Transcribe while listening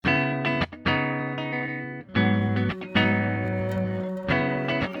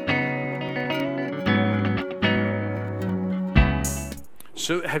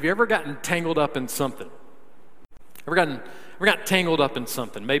So have you ever gotten tangled up in something? Ever got tangled up in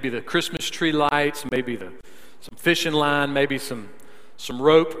something? Maybe the Christmas tree lights, maybe some fishing line, maybe some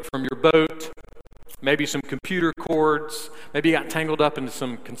rope from your boat, maybe some computer cords, maybe you got tangled up into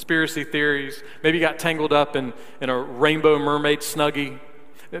some conspiracy theories, maybe you got tangled up in a rainbow mermaid Snuggie,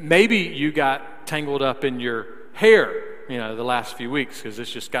 maybe you got tangled up in your hair, the last few weeks because it's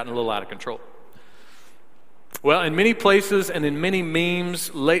just gotten a little out of control. Well, in many places and in many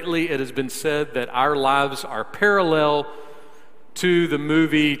memes lately, it has been said that our lives are parallel to the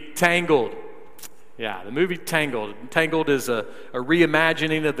movie Tangled. Yeah, the movie Tangled. Tangled is a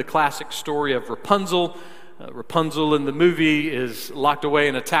reimagining of the classic story of Rapunzel. Rapunzel in the movie is locked away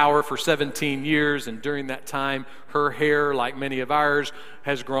in a tower for 17 years, and during that time, her hair, like many of ours,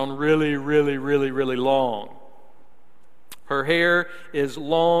 has grown really, really, really, really long. Her hair is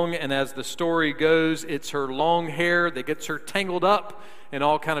long, and as the story goes, it's her long hair that gets her tangled up in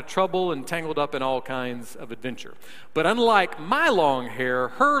all kind of trouble and tangled up in all kinds of adventure. But unlike my long hair,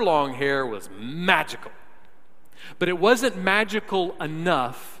 her long hair was magical. But it wasn't magical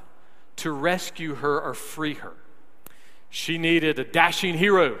enough to rescue her or free her. She needed a dashing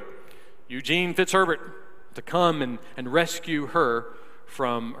hero, Eugene Fitzherbert, to come and rescue her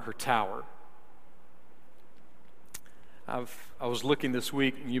from her tower. I was looking this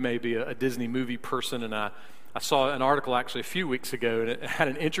week, and you may be a Disney movie person, and I saw an article actually a few weeks ago, and it had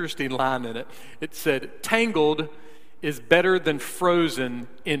an interesting line in it. It said, "Tangled is better than Frozen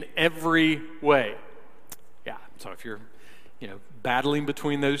in every way." Yeah, so if you're battling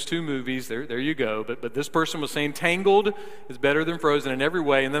between those two movies, there you go. But this person was saying Tangled is better than Frozen in every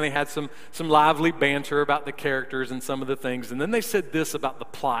way, and then they had some lively banter about the characters and some of the things, and then they said this about the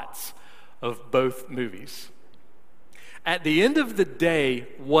plots of both movies. At the end of the day,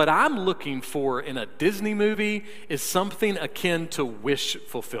 what I'm looking for in a Disney movie is something akin to wish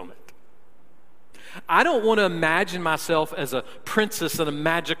fulfillment. I don't want to imagine myself as a princess in a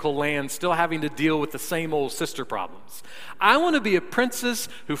magical land still having to deal with the same old sister problems. I want to be a princess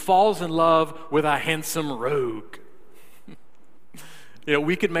who falls in love with a handsome rogue.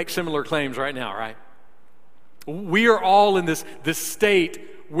 We could make similar claims right now, right? We are all in this state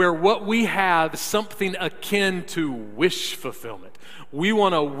where what we have is something akin to wish fulfillment. We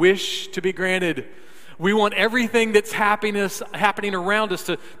want a wish to be granted. We want everything that's happening around us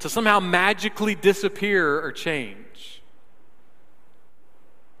to somehow magically disappear or change.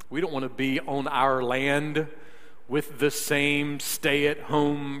 We don't want to be on our land with the same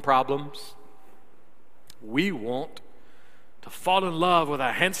stay-at-home problems. We want to fall in love with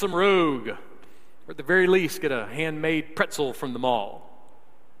a handsome rogue, or at the very least get a handmade pretzel from the mall.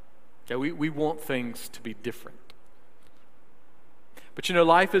 Yeah, we want things to be different. But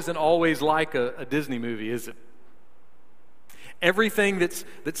life isn't always like a Disney movie, is it? Everything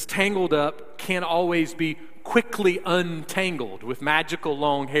that's tangled up can't always be quickly untangled with magical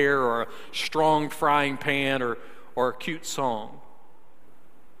long hair or a strong frying pan or a cute song.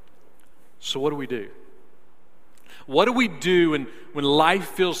 So what do we do? What do we do when life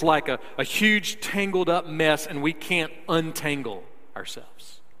feels like a huge tangled up mess and we can't untangle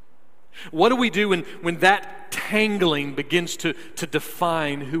ourselves? What do we do when that tangling begins to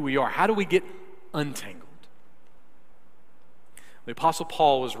define who we are? How do we get untangled? The Apostle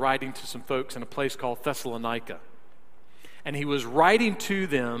Paul was writing to some folks in a place called Thessalonica. And he was writing to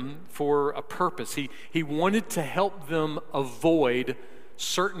them for a purpose. He wanted to help them avoid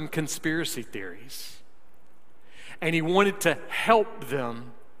certain conspiracy theories. And he wanted to help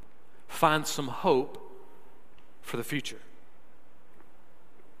them find some hope for the future.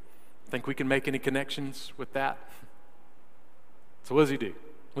 Think we can make any connections with that? So what does he do?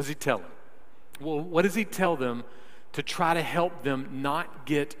 What does he tell them? Well, what does he tell them to try to help them not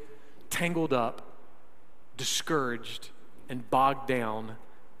get tangled up, discouraged, and bogged down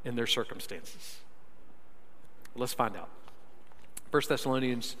in their circumstances? Well, let's find out. 1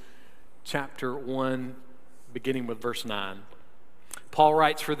 Thessalonians chapter 1, beginning with verse 9. Paul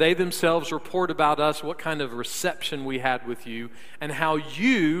writes, "For they themselves report about us what kind of reception we had with you, and how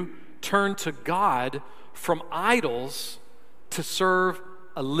you turned to God from idols to serve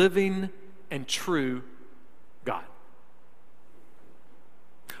a living and true God."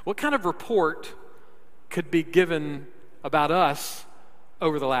 What kind of report could be given about us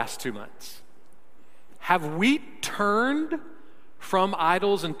over the last 2 months? Have we turned from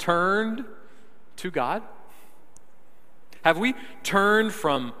idols and turned to God? Have we turned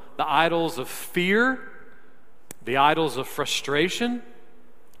from the idols of fear, the idols of frustration?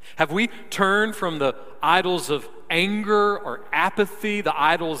 Have we turned from the idols of anger or apathy, the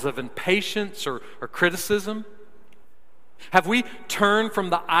idols of impatience or criticism? Have we turned from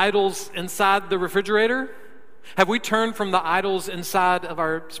the idols inside the refrigerator? Have we turned from the idols inside of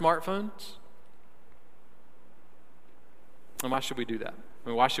our smartphones? And why should we do that? I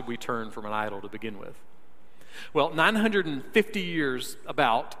mean, why should we turn from an idol to begin with? Well, 950 years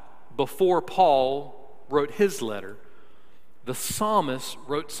about before Paul wrote his letter, the psalmist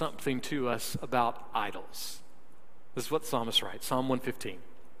wrote something to us about idols. This is what the psalmist writes, Psalm 115.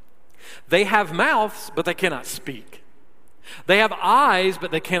 They have mouths, but they cannot speak. They have eyes,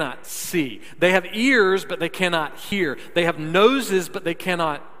 but they cannot see. They have ears, but they cannot hear. They have noses, but they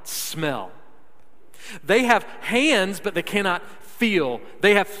cannot smell. They have hands, but they cannot feel.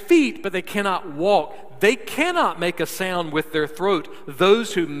 They have feet, but they cannot walk. They cannot make a sound with their throat.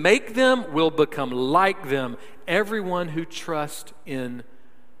 Those who make them will become like them. Everyone who trusts in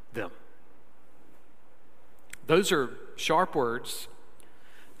them. Those are sharp words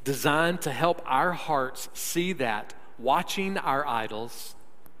designed to help our hearts see that watching our idols,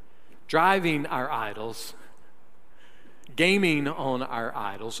 driving our idols, gaming on our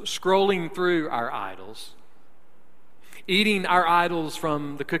idols, scrolling through our idols, eating our idols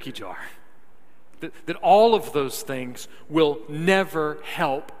from the cookie jar, that all of those things will never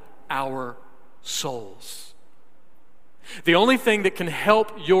help our souls. The only thing that can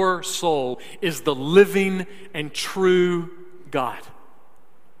help your soul is the living and true God.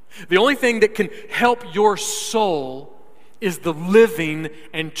 The only thing that can help your soul is the living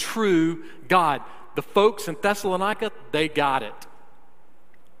and true God. The folks in Thessalonica, they got it.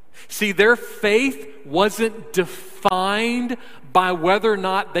 See, their faith wasn't defined by whether or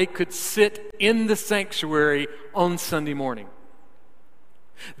not they could sit in the sanctuary on Sunday morning.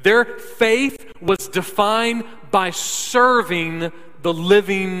 Their faith was defined by serving the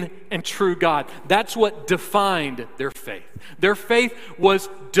living and true God. That's what defined their faith. Their faith was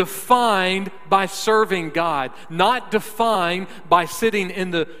defined by serving God, not defined by sitting in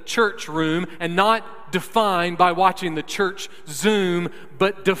the church room and not defined by watching the church Zoom,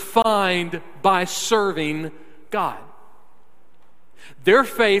 but defined by serving God. Their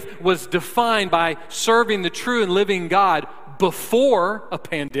faith was defined by serving the true and living God before a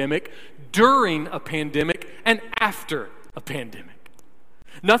pandemic, during a pandemic, and after a pandemic.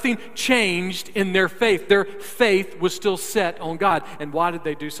 Nothing changed in their faith. Their faith was still set on God. And why did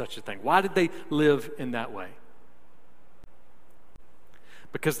they do such a thing? Why did they live in that way?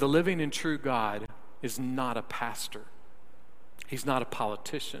 Because the living and true God is not a pastor. He's not a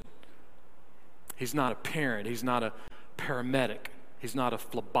politician. He's not a parent. He's not a paramedic. He's not a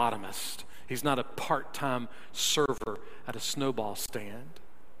phlebotomist. He's not a part-time server at a snowball stand.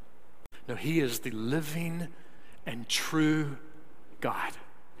 No, he is the living and true God.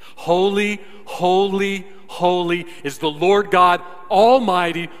 Holy, holy, holy is the Lord God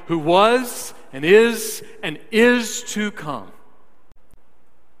Almighty, who was and is to come.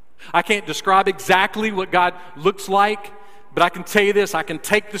 I can't describe exactly what God looks like, but I can tell you this. I can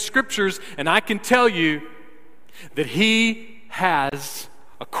take the scriptures and I can tell you that he has,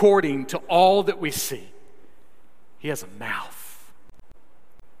 according to all that we see, he has a mouth.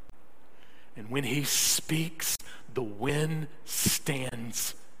 And when he speaks, the wind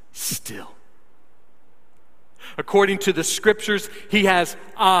stands still. According to the scriptures, he has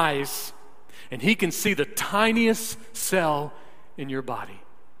eyes, and he can see the tiniest cell in your body.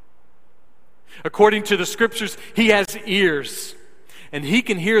 According to the scriptures, he has ears, and he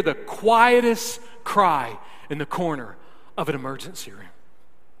can hear the quietest cry in the corner of an emergency room.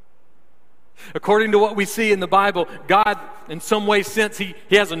 According to what we see in the Bible, God, in some way, sense, he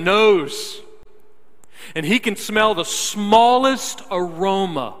has a nose. And he can smell the smallest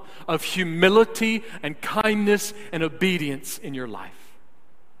aroma of humility and kindness and obedience in your life.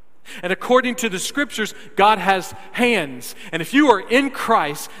 And according to the scriptures, God has hands. And if you are in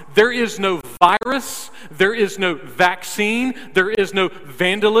Christ, there is no virus, there is no vaccine, there is no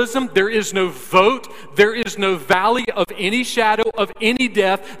vandalism, there is no vote, there is no valley of any shadow of any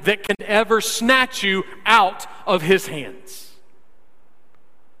death that can ever snatch you out of his hands.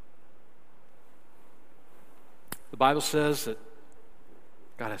 The Bible says that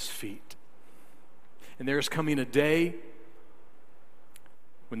God has feet. And there is coming a day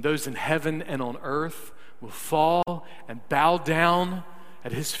when those in heaven and on earth will fall and bow down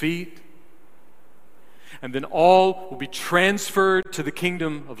at his feet. And then all will be transferred to the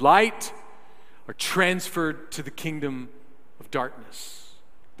kingdom of light or transferred to the kingdom of darkness.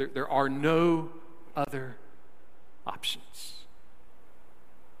 There are no other options.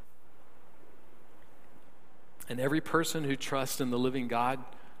 And every person who trusts in the living God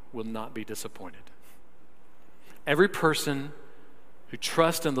will not be disappointed. Every person who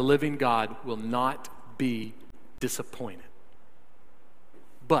trusts in the living God will not be disappointed.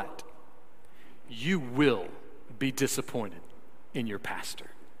 But you will be disappointed in your pastor.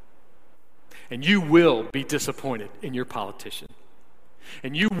 And you will be disappointed in your politician.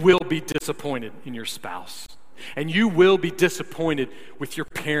 And you will be disappointed in your spouse. And you will be disappointed with your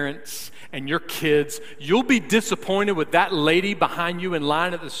parents and your kids. You'll be disappointed with that lady behind you in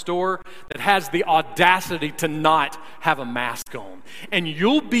line at the store that has the audacity to not have a mask on. And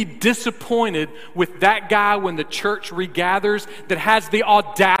you'll be disappointed with that guy when the church regathers that has the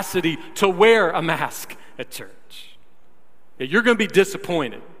audacity to wear a mask at church. Yeah, you're going to be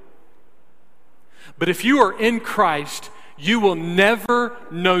disappointed. But if you are in Christ, you will never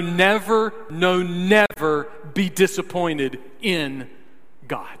be disappointed in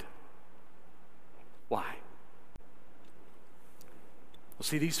God. Why? Well,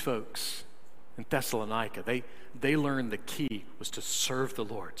 see, these folks in Thessalonica, they learned the key was to serve the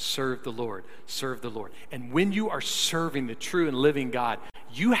Lord, serve the Lord, serve the Lord. And when you are serving the true and living God,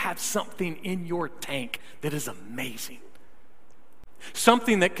 you have something in your tank that is amazing.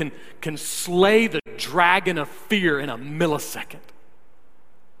 Something that can slay the dragon of fear in a millisecond.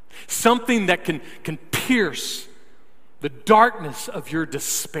 Something that can pierce the darkness of your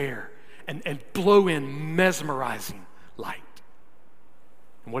despair and blow in mesmerizing light.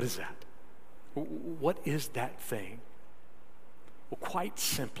 And what is that? What is that thing? Well, quite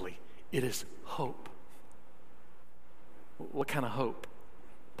simply, it is hope. What kind of hope?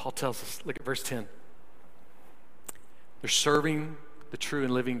 Paul tells us, look at verse 10. They're serving the true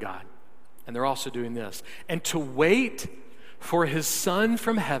and living God. And they're also doing this. And to wait for his Son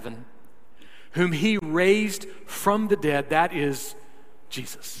from heaven, whom he raised from the dead, that is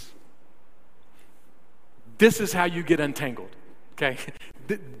Jesus. This is how you get untangled, okay?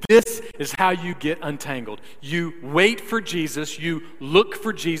 This is how you get untangled. You wait for Jesus, you look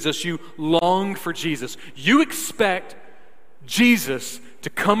for Jesus, you long for Jesus. You expect Jesus to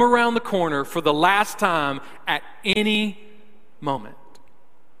come around the corner for the last time at any moment.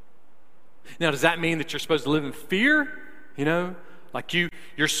 Now, does that mean that you're supposed to live in fear? You know, like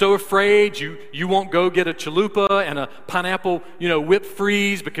you're so afraid you won't go get a chalupa and a pineapple, whipped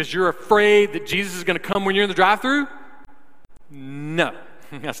freeze because you're afraid that Jesus is going to come when you're in the drive-thru? No,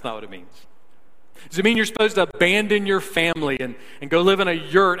 that's not what it means. Does it mean you're supposed to abandon your family and go live in a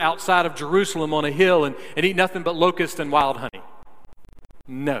yurt outside of Jerusalem on a hill and eat nothing but locust and wild honey?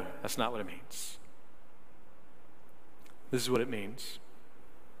 No, that's not what it means. This is what it means.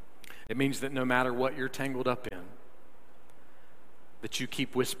 It means that no matter what you're tangled up in, that you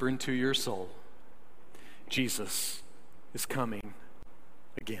keep whispering to your soul, Jesus is coming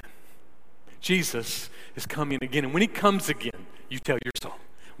again. Jesus is coming again. And when he comes again, you tell your soul,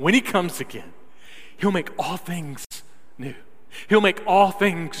 when he comes again, he'll make all things new. He'll make all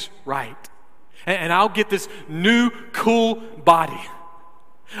things right. And I'll get this new, cool body.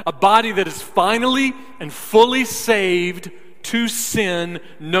 A body that is finally and fully saved to sin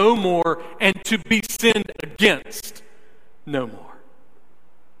no more and to be sinned against no more.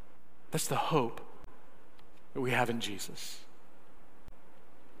 That's the hope that we have in Jesus.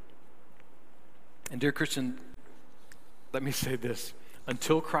 And dear Christian, let me say this.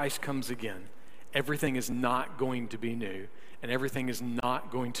 Until Christ comes again, everything is not going to be new and everything is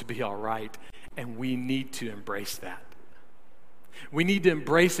not going to be all right, and we need to embrace that. We need to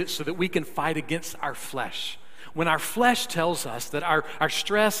embrace it so that we can fight against our flesh. When our flesh tells us that our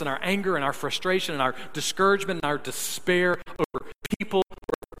stress and our anger and our frustration and our discouragement and our despair over people or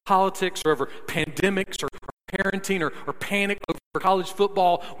over politics or over pandemics or parenting or panic over college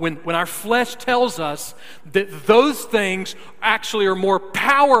football, when our flesh tells us that those things actually are more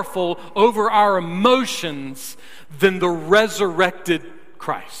powerful over our emotions than the resurrected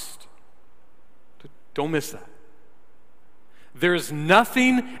Christ. Don't miss that. There is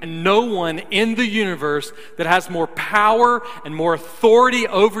nothing and no one in the universe that has more power and more authority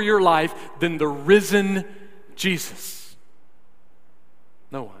over your life than the risen Jesus.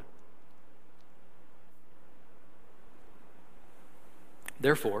 No one.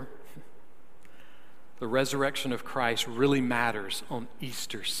 Therefore, the resurrection of Christ really matters on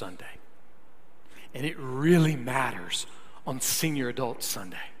Easter Sunday. And it really matters on Senior Adult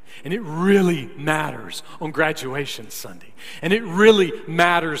Sunday. And it really matters on Graduation Sunday. And it really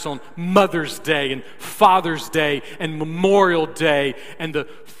matters on Mother's Day and Father's Day and Memorial Day and the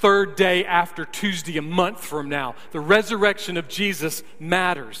third day after Tuesday a month from now. The resurrection of Jesus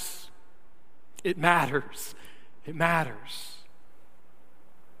matters. It matters. It matters.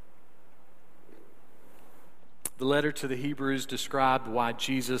 The letter to the Hebrews described why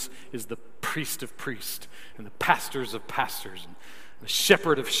Jesus is the priest of priests and the pastors of pastors and the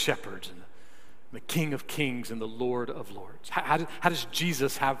shepherd of shepherds and the King of Kings and the Lord of Lords. How does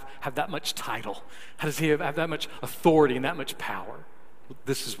Jesus have that much title? How does he have that much authority and that much power? Well,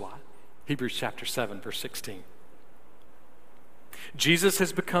 this is why. Hebrews chapter 7, verse 16. Jesus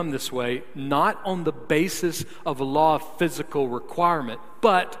has become this way not on the basis of a law of physical requirement,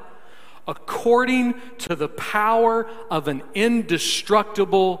 but according to the power of an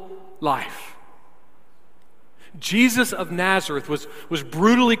indestructible life. Jesus of Nazareth was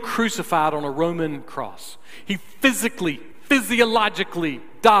brutally crucified on a Roman cross. He physiologically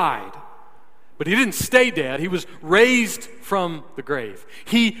died. But he didn't stay dead. He was raised from the grave.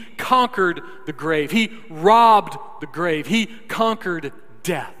 He conquered the grave. He robbed the grave. He conquered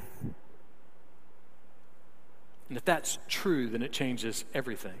death. And if that's true, then it changes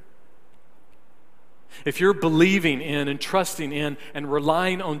everything. If you're believing in and trusting in and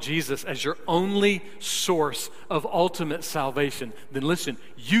relying on Jesus as your only source of ultimate salvation, then listen,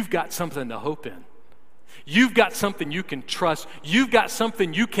 you've got something to hope in. You've got something you can trust. You've got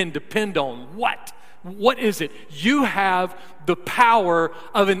something you can depend on. What? What is it? You have the power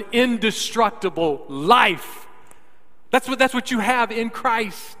of an indestructible life. That's what you have in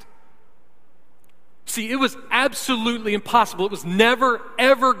Christ. See, it was absolutely impossible. It was never,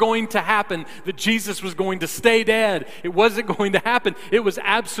 ever going to happen that Jesus was going to stay dead. It wasn't going to happen. It was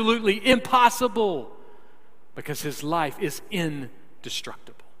absolutely impossible because his life is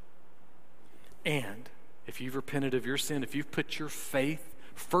indestructible. And if you've repented of your sin, if you've put your faith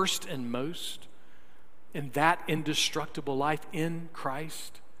first and most in that indestructible life in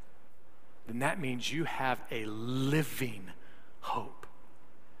Christ, then that means you have a living hope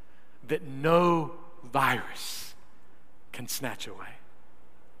that no virus can snatch away.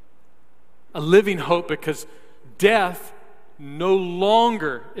 A living hope because death no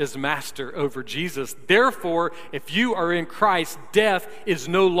longer is master over Jesus. Therefore, if you are in Christ, death is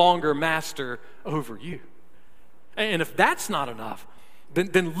no longer master over you. And if that's not enough,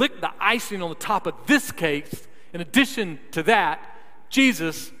 then lick the icing on the top of this cake. In addition to that,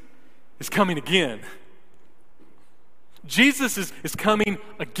 Jesus is coming again. Jesus is coming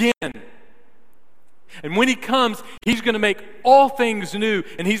again. And when he comes, he's going to make all things new,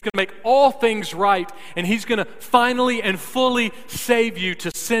 and he's going to make all things right, and he's going to finally and fully save you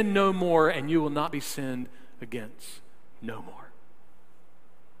to sin no more, and you will not be sinned against no more.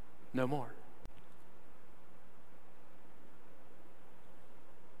 No more.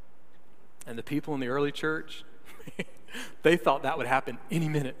 And the people in the early church, they thought that would happen any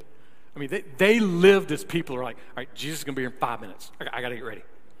minute. I mean, they lived as people who are like, all right, Jesus is going to be here in 5 minutes. I got to get ready.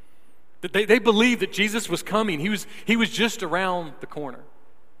 They believed that Jesus was coming. He was just around the corner.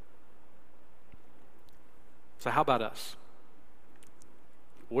 So how about us?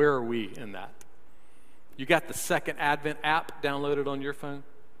 Where are we in that? You got the Second Advent app downloaded on your phone?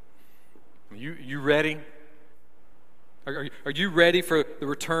 You ready? Are you ready for the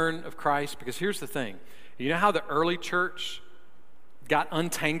return of Christ? Because here's the thing. You know how the early church got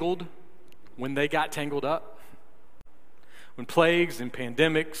untangled when they got tangled up? When plagues and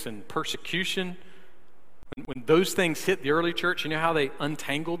pandemics and persecution, when those things hit the early church, you know how they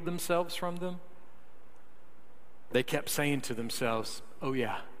untangled themselves from them? They kept saying to themselves, oh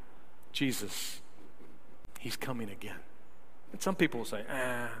yeah, Jesus, he's coming again. And some people will say,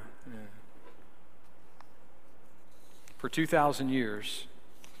 yeah. For 2,000 years,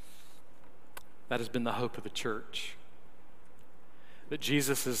 that has been the hope of the church. That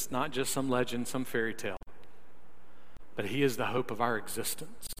Jesus is not just some legend, some fairy tale, but he is the hope of our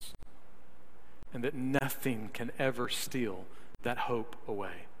existence. And that nothing can ever steal that hope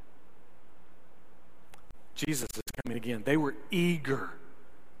away. Jesus is coming again. They were eager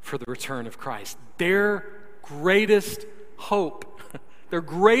for the return of Christ. Their greatest hope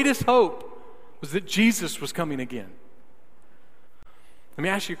was that Jesus was coming again. Let me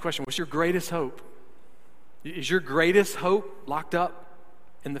ask you a question. What's your greatest hope? Is your greatest hope locked up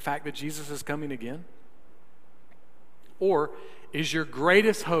in the fact that Jesus is coming again? Or is your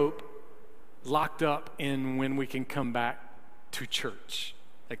greatest hope locked up in when we can come back to church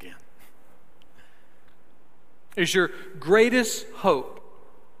again? Is your greatest hope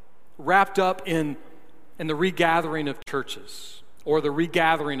wrapped up in the regathering of churches, or the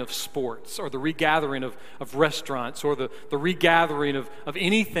regathering of sports, or the regathering of restaurants, or the regathering of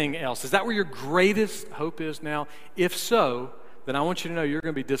anything else? Is that where your greatest hope is now? If so, then I want you to know you're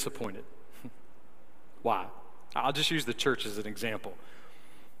going to be disappointed. Why? I'll just use the church as an example.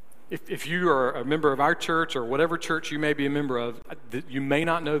 If you are a member of our church or whatever church you may be a member of, you may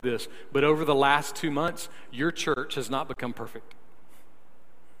not know this, but over the last 2 months, your church has not become perfect.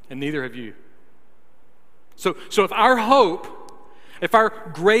 And neither have you. So if our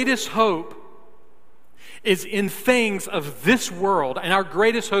greatest hope is in things of this world, and our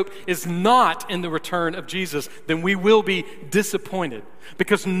greatest hope is not in the return of Jesus, then we will be disappointed.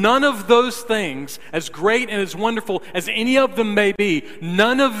 Because none of those things, as great and as wonderful as any of them may be,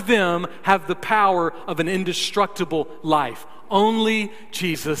 none of them have the power of an indestructible life. Only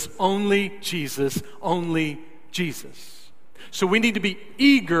Jesus, only Jesus, only Jesus. So we need to be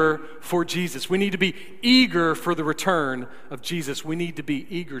eager for Jesus. We need to be eager for the return of Jesus. We need to be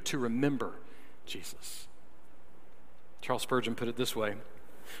eager to remember Jesus. Charles Spurgeon put it this way: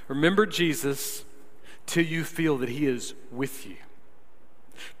 remember Jesus till you feel that he is with you,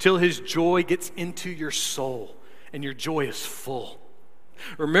 till his joy gets into your soul and your joy is full.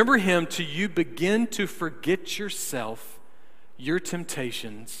 Remember him till you begin to forget yourself, your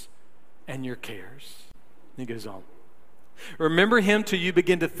temptations, and your cares. And he goes on. Remember him till you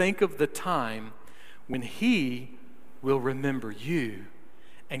begin to think of the time when he will remember you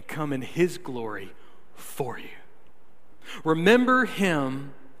and come in his glory for you. Remember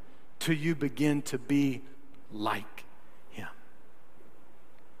him till you begin to be like him.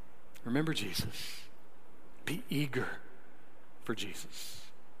 Remember Jesus. Be eager for Jesus.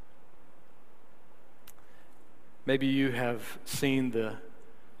 Maybe you have seen the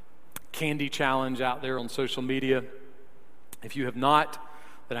candy challenge out there on social media. If you have not,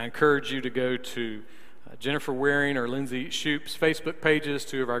 then I encourage you to go to Jennifer Waring or Lindsay Shoup's Facebook pages,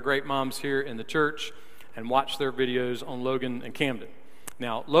 two of our great moms here in the church, and watch their videos on Logan and Camden.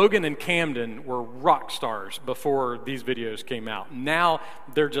 Now, Logan and Camden were rock stars before these videos came out. Now,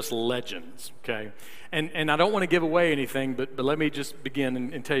 they're just legends, okay? And I don't want to give away anything, but let me just begin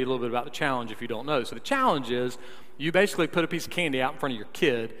and tell you a little bit about the challenge if you don't know. So the challenge is you basically put a piece of candy out in front of your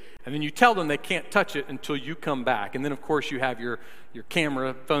kid, and then you tell them they can't touch it until you come back. And then, of course, you have your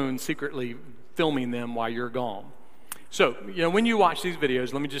camera phone secretly filming them while you're gone. So, when you watch these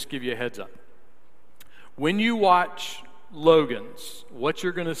videos, let me just give you a heads up. When you watch Logan's, what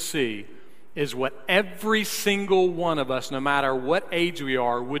you're going to see is what every single one of us, no matter what age we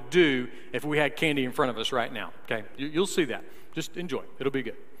are, would do if we had candy in front of us right now, okay? You'll see that. Just enjoy. It'll be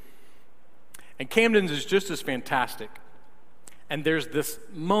good. And Camden's is just as fantastic. And there's this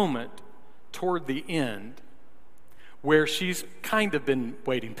moment toward the end where she's kind of been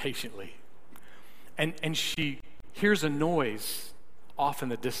waiting patiently. And she hears a noise off in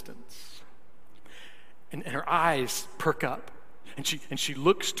the distance. And her eyes perk up. And she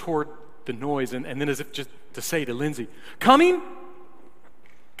looks toward the noise, and then as if just to say to Lindsay, coming?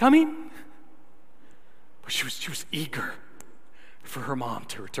 Coming? But she was eager for her mom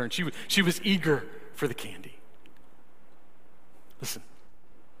to return. She was eager for the candy. Listen,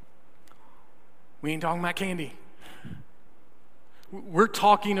 we ain't talking about candy. We're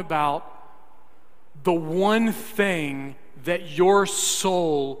talking about the one thing that your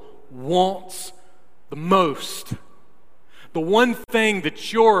soul wants the most. The one thing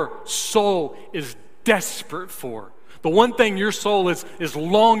that your soul is desperate for. The one thing your soul is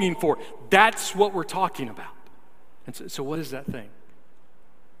longing for. That's what we're talking about. And so what is that thing?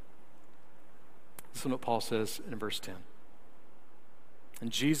 Listen to what Paul says in verse 10. And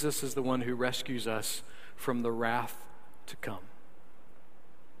Jesus is the one who rescues us from the wrath to come.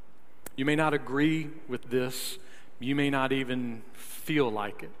 You may not agree with this. You may not even feel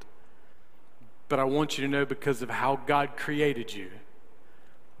like it. But I want you to know, because of how God created you,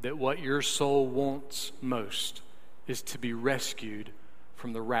 that what your soul wants most is to be rescued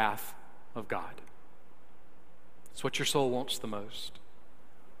from the wrath of God. It's what your soul wants the most.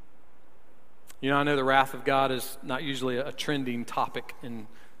 I know the wrath of God is not usually a trending topic in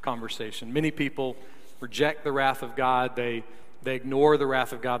conversation. Many people reject the wrath of God. They ignore the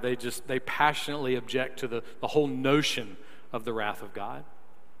wrath of God. They passionately object to the whole notion of the wrath of God.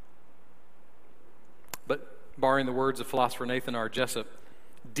 But borrowing the words of philosopher Nathan R. Jessup,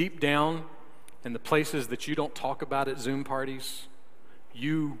 deep down in the places that you don't talk about at Zoom parties,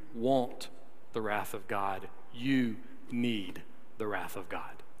 you want the wrath of God. You need the wrath of God.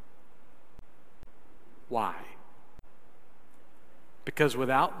 Why? Because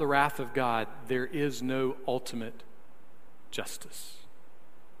without the wrath of God, there is no ultimate justice.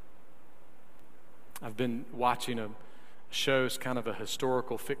 I've been watching a show, it's kind of a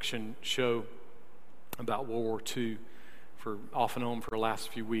historical fiction show about World War II for off and on for the last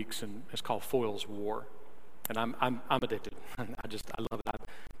few weeks, and it's called Foyle's War. And I'm addicted. I love it.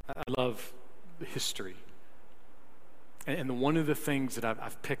 I love history. And one of the things that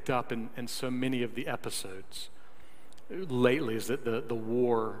I've picked up in so many of the episodes lately is that the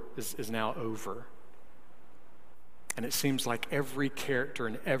war is now over. And it seems like every character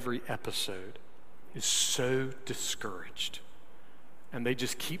in every episode is so discouraged. And they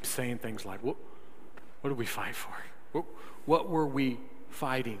just keep saying things like, What did we fight for? What were we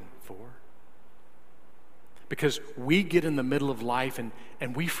fighting for? Because we get in the middle of life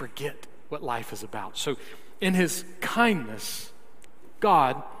and we forget what life is about. So in his kindness,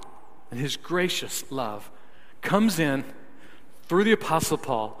 God, in his gracious love, comes in through the Apostle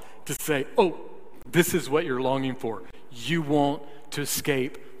Paul to say, oh, this is what you're longing for. You want to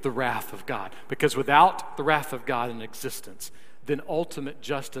escape the wrath of God. Because without the wrath of God in existence, then ultimate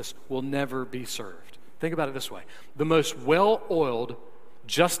justice will never be served. Think about it this way. The most well-oiled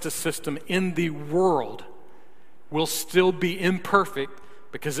justice system in the world will still be imperfect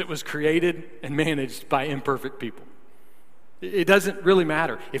because it was created and managed by imperfect people. It doesn't really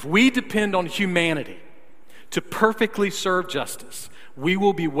matter. If we depend on humanity to perfectly serve justice, we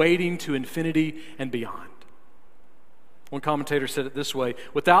will be waiting to infinity and beyond. One commentator said it this way: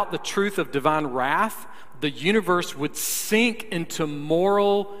 without the truth of divine wrath, the universe would sink into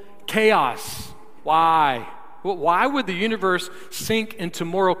moral chaos. Why? Well, why would the universe sink into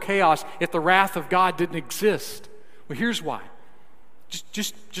moral chaos if the wrath of God didn't exist? Well, here's why.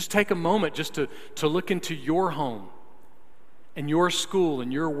 Just take a moment just to look into your home and your school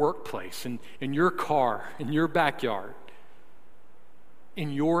and your workplace and in your car, in your backyard,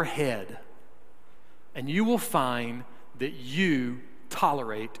 in your head, and you will find that you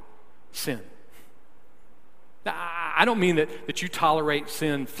tolerate sin. Now, I don't mean that you tolerate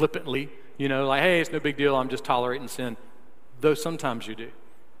sin flippantly, like, hey, it's no big deal, I'm just tolerating sin, though sometimes you do.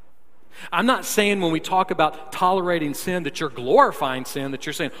 I'm not saying when we talk about tolerating sin that you're glorifying sin, that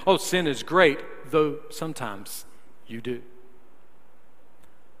you're saying, oh, sin is great, though sometimes you do.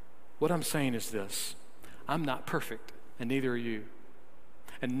 What I'm saying is this: I'm not perfect, and neither are you.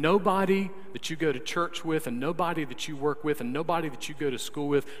 And nobody that you go to church with, and nobody that you work with, and nobody that you go to school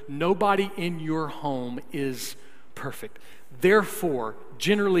with, nobody in your home is perfect. Therefore,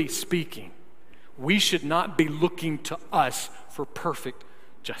 generally speaking, we should not be looking to us for perfect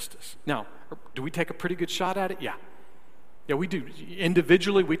justice. Now, do we take a pretty good shot at it? Yeah. Yeah, we do.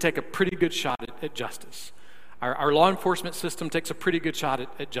 Individually, we take a pretty good shot at justice. Our law enforcement system takes a pretty good shot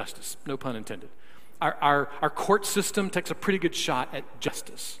at justice, no pun intended. Our court system takes a pretty good shot at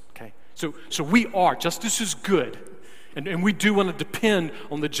justice, okay? So justice is good, and we do want to depend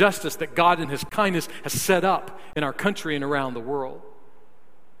on the justice that God in his kindness has set up in our country and around the world.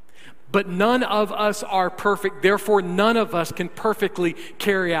 But none of us are perfect, therefore none of us can perfectly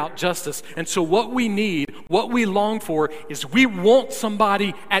carry out justice. And so what we need, what we long for, is we want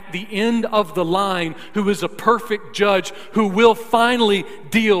somebody at the end of the line who is a perfect judge who will finally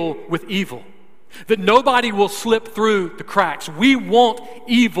deal with evil. That nobody will slip through the cracks. We want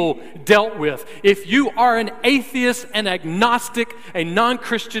evil dealt with. If you are an atheist, an agnostic, a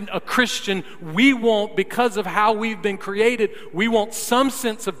non-Christian, a Christian, we want, because of how we've been created, we want some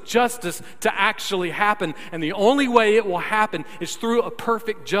sense of justice to actually happen. And the only way it will happen is through a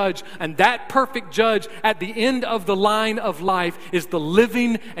perfect judge. And that perfect judge at the end of the line of life is the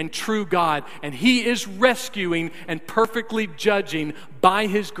living and true God. And he is rescuing and perfectly judging by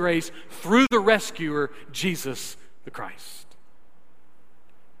his grace through the rescuer, Jesus the Christ.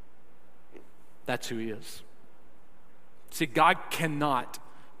 That's who he is. See, God cannot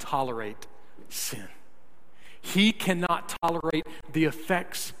tolerate sin. He cannot tolerate the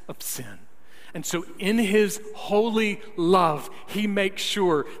effects of sin. And so in his holy love, he makes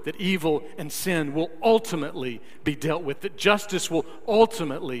sure that evil and sin will ultimately be dealt with, that justice will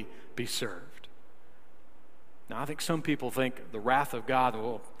ultimately be served. Now, I think some people think the wrath of God,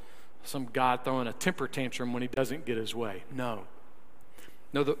 well, some God throwing a temper tantrum when he doesn't get his way. No,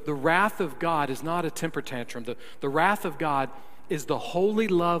 the wrath of God is not a temper tantrum. The wrath of God is the holy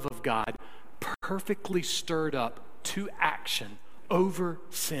love of God perfectly stirred up to action over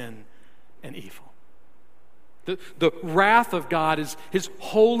sin and evil. The wrath of God is his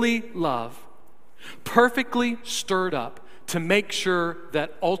holy love perfectly stirred up to make sure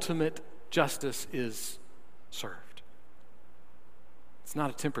that ultimate justice is served. It's not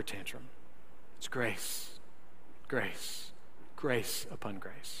a temper tantrum. It's grace, grace, grace upon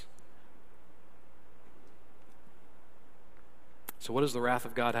grace. So what does the wrath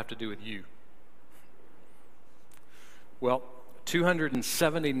of God have to do with you? Well,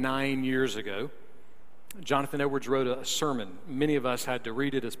 279 years ago, Jonathan Edwards wrote a sermon. Many of us had to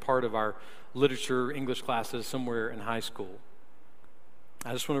read it as part of our literature English classes somewhere in high school.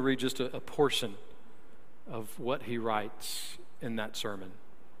 I just want to read just a portion of what he writes in that sermon.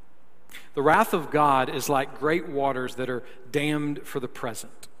 The wrath of God is like great waters that are dammed for the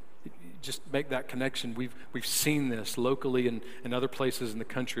present. Just make that connection. We've seen this locally and other places in the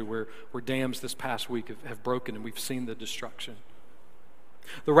country where dams this past week have broken, and we've seen the destruction.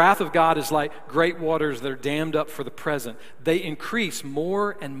 The wrath of God is like great waters that are dammed up for the present. They increase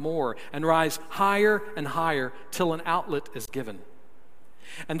more and more and rise higher and higher till an outlet is given.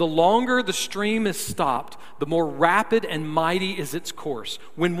 And the longer the stream is stopped, the more rapid and mighty is its course.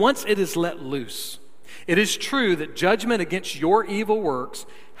 When once it is let loose, it is true that judgment against your evil works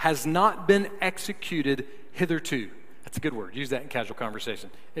has not been executed hitherto. That's a good word. Use that in casual conversation.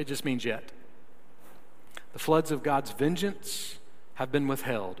 It just means yet. The floods of God's vengeance have been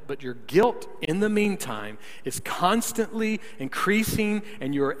withheld, but your guilt in the meantime is constantly increasing,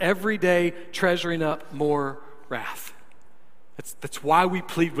 and you're every day treasuring up more wrath. That's why we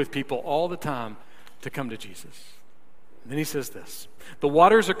plead with people all the time to come to Jesus. And then he says this: the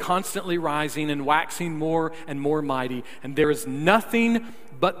waters are constantly rising and waxing more and more mighty, and there is nothing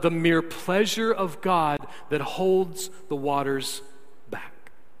but the mere pleasure of God that holds the waters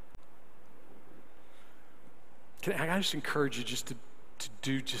back. I just encourage you just to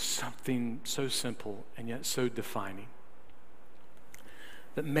do just something so simple and yet so defining.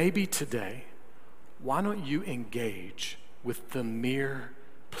 That maybe today, why don't you engage with the mere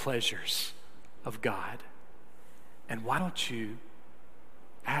pleasures of God? And why don't you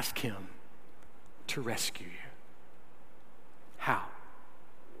ask him to rescue you? How?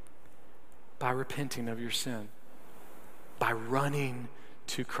 By repenting of your sin. By running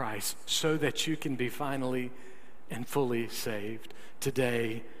to Christ so that you can be finally and fully saved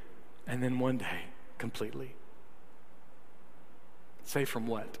today and then one day completely. Saved from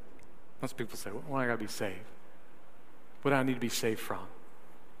what? Most people say, well, I got to be saved. What do I need to be saved from?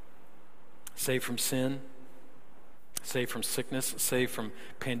 Saved from sin, saved from sickness, saved from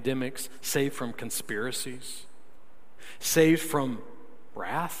pandemics, saved from conspiracies, saved from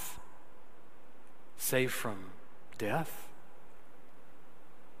wrath, saved from death,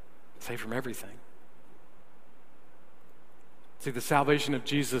 saved from everything. See, the salvation of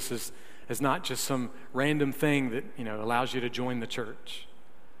Jesus is not just some random thing that, allows you to join the church.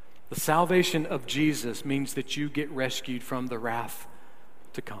 The salvation of Jesus means that you get rescued from the wrath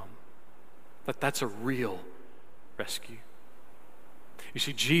to come. That's a real rescue. You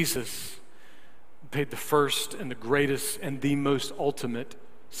see, Jesus paid the first and the greatest and the most ultimate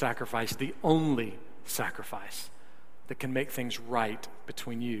sacrifice, the only sacrifice that can make things right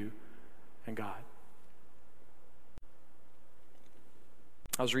between you and God.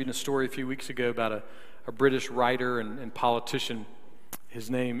 I was reading a story a few weeks ago about a British writer and politician. His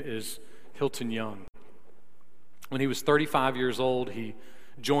name is Hilton Young. When he was 35 years old, he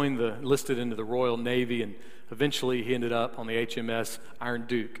enlisted into the Royal Navy, and eventually he ended up on the HMS Iron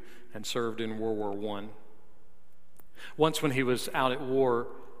Duke and served in World War I. Once when he was out at war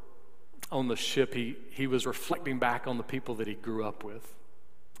on the ship, he was reflecting back on the people that he grew up with,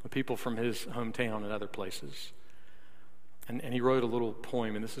 the people from his hometown and other places. And he wrote a little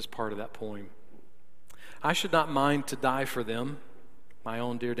poem, and this is part of that poem. I should not mind to die for them, my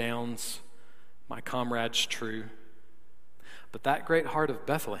own dear Downs, my comrades true. But that great heart of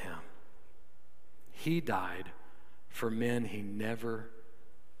Bethlehem, he died for men he never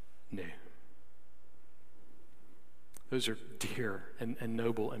knew. Those are dear and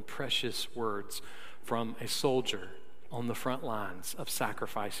noble and precious words from a soldier on the front lines of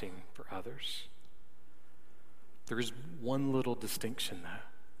sacrificing for others. There is one little distinction, though.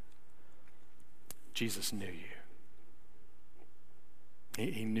 Jesus knew you.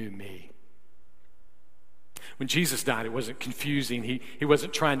 He knew me. When Jesus died, it wasn't confusing. He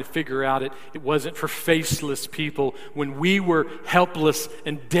wasn't trying to figure out it. It wasn't for faceless people. When we were helpless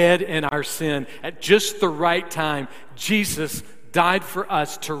and dead in our sin, at just the right time, Jesus died for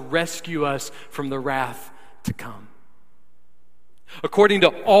us to rescue us from the wrath to come. According to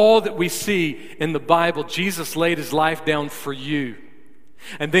all that we see in the Bible, Jesus laid his life down for you.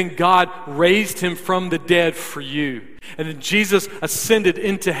 And then God raised him from the dead for you. And then Jesus ascended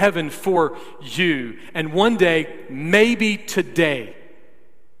into heaven for you. And one day, maybe today,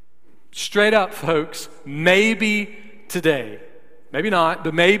 straight up, folks, maybe today, maybe not,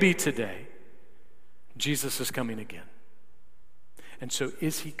 but maybe today, Jesus is coming again. And so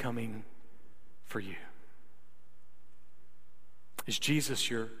is he coming for you? Is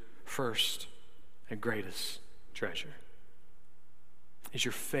Jesus your first and greatest treasure? Is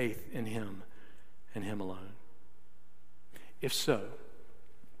your faith in him and him alone? If so,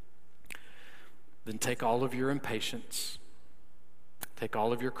 then take all of your impatience, take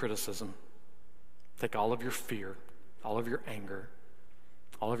all of your criticism, take all of your fear, all of your anger,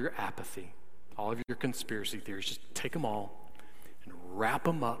 all of your apathy, all of your conspiracy theories, just take them all and wrap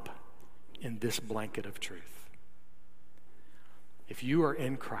them up in this blanket of truth. If you are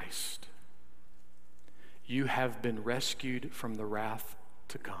in Christ, you have been rescued from the wrath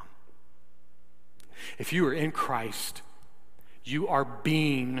to come. If you are in Christ, you are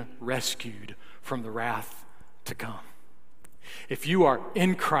being rescued from the wrath to come. If you are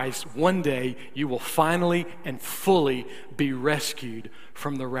in Christ, one day you will finally and fully be rescued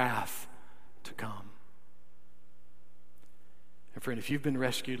from the wrath to come. And friend, if you've been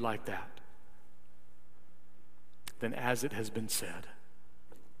rescued like that, then as it has been said,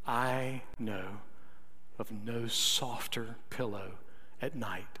 I know of no softer pillow at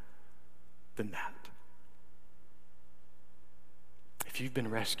night than that. If you've been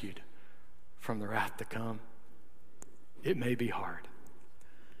rescued from the wrath to come, it may be hard,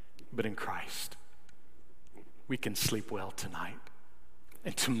 but in Christ, we can sleep well tonight.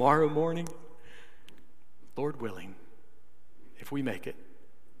 And tomorrow morning, Lord willing, if we make it,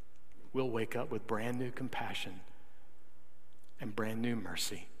 we'll wake up with brand new compassion and brand new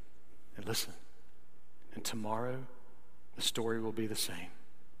mercy. And listen, and tomorrow, the story will be the same.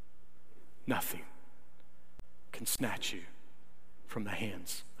 Nothing can snatch you from the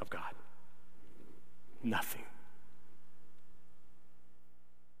hands of God. Nothing.